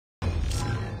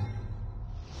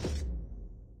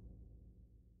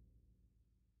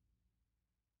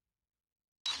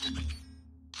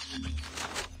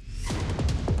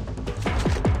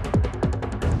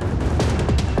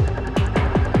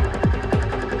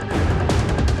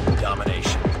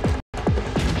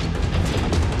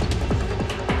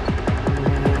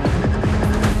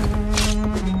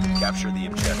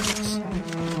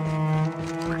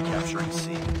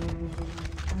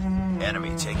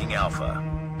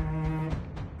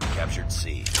captured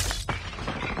C.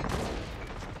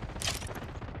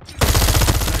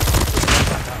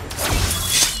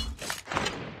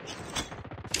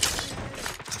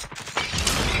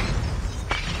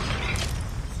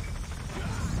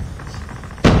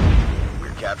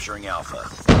 We're capturing Alpha.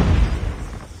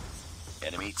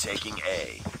 Enemy taking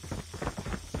A.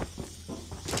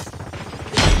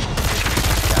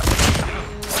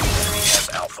 Enemy has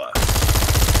Alpha.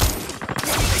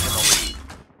 We've taken the lead.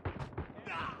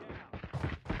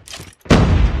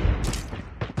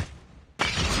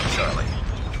 Charlie.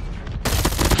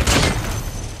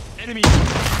 Enemy.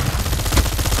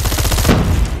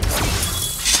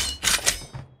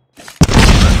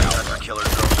 Alpha killer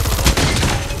drone deployed.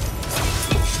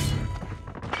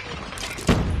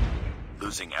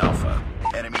 Losing Alpha.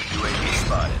 Enemy UAV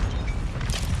spotted.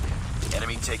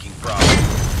 Enemy taking Bravo.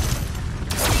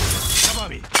 Come on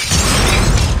me.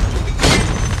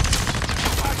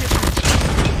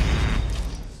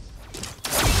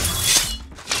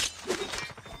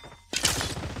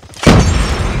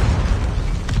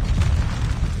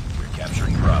 We're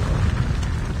capturing Bravo.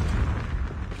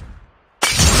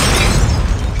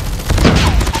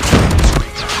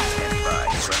 Standing by.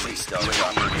 Friendly stealth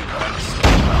chopper incoming.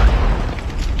 Stand by.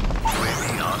 UAV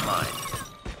online.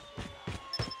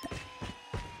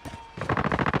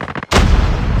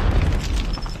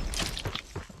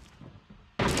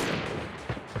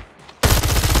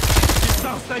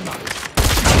 Stay back.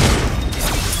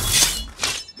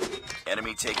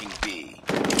 Enemy taking B.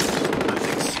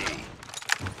 Losing C.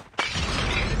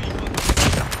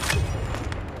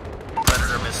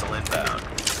 Predator missile inbound.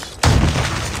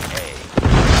 Losing A.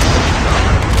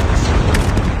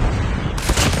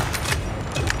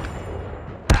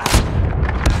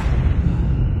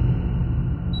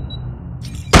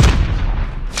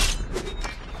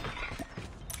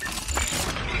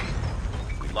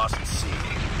 We lost C.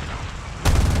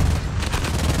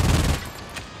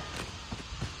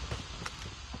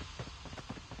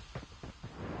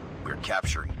 We're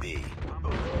capturing B.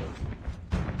 We're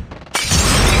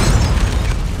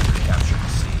capturing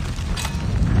C.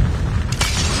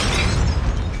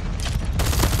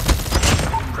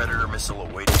 Predator missile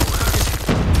awaiting orders.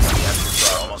 Captured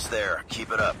Bravo. Almost there.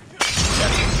 Keep it up.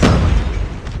 Captured Charlie.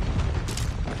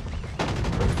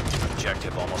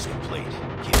 Objective almost complete.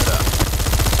 Keep it up.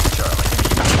 Charlie.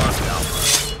 Lost Alpha.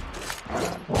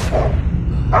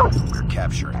 We're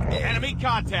capturing A. Enemy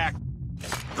contact.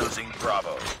 Losing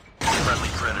Bravo. Friendly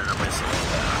Predator missile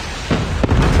inbound.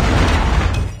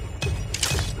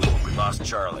 We lost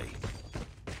Charlie.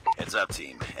 Heads up,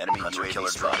 team. Enemy Hunter UAV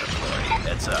killer drone deployed.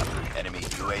 Heads up. Enemy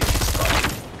UAV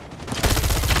spotted.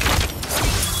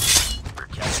 We're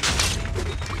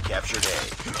captured. We captured A.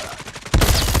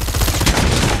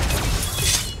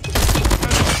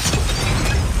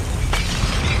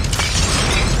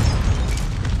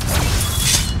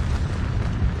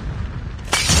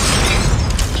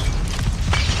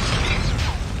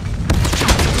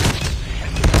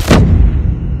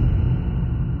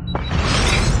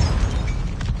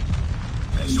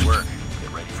 Nice work.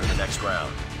 Get ready for the next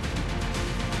round.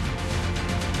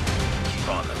 Keep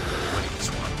on them. We're winning this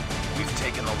one. We've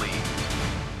taken the lead.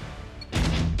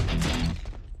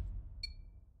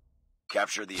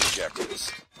 Capture the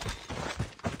objectives.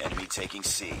 Enemy taking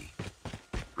C.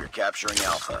 We're capturing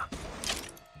Alpha.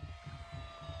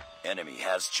 Enemy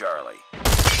has Charlie.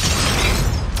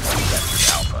 Captured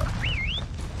Alpha.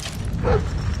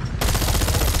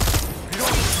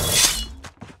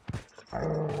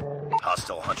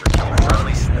 Hostile hunter killer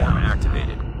Charlie swarm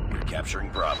activated. We're capturing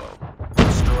Bravo.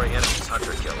 Destroy enemy's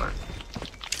hunter killer.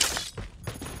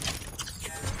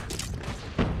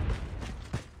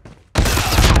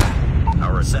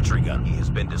 Our sentry gun has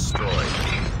been destroyed.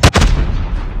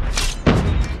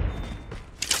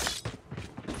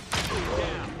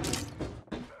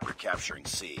 We're capturing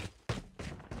C.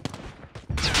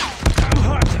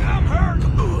 I'm hurt.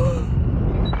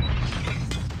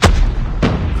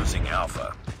 Losing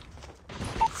Alpha.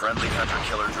 Friendly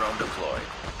hunter-killer drone deployed.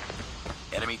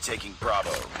 Enemy taking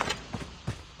Bravo.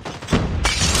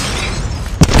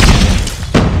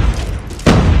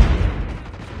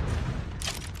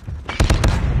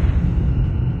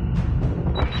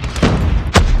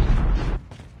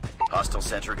 Hostile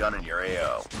sentry gun in your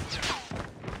AO.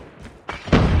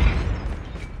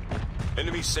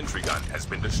 Enemy sentry gun has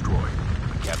been destroyed.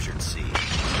 We captured C.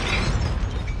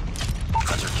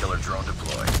 Hunter-killer drone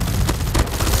deployed.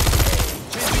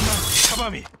 Changing mode. Come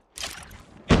on me.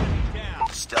 Enemy down.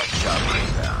 Stealth chopper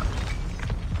inbound.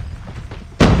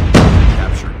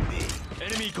 Capturing B.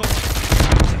 Enemy contact.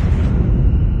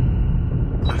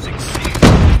 Losing C.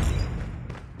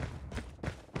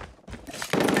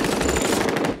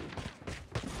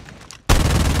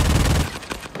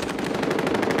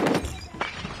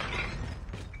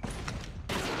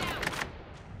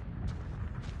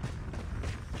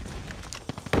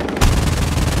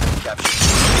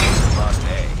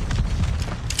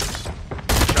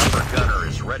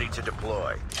 ready to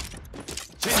deploy.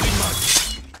 Changing mag.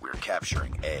 We're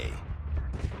capturing A.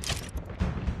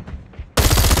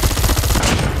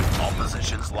 All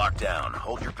positions locked down.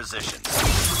 Hold your positions.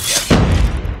 Capture A.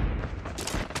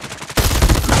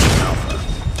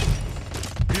 Alpha.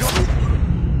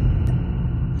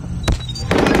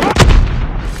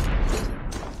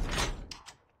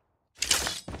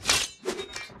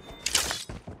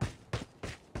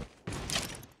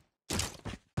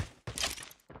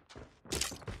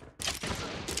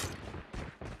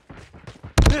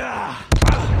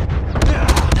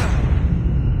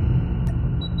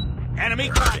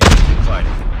 Enemy Fighting.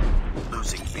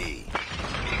 Losing B.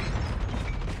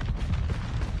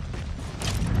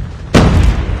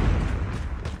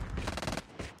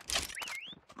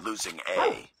 Losing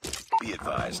A. Be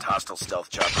advised, hostile stealth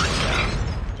chopper inbound.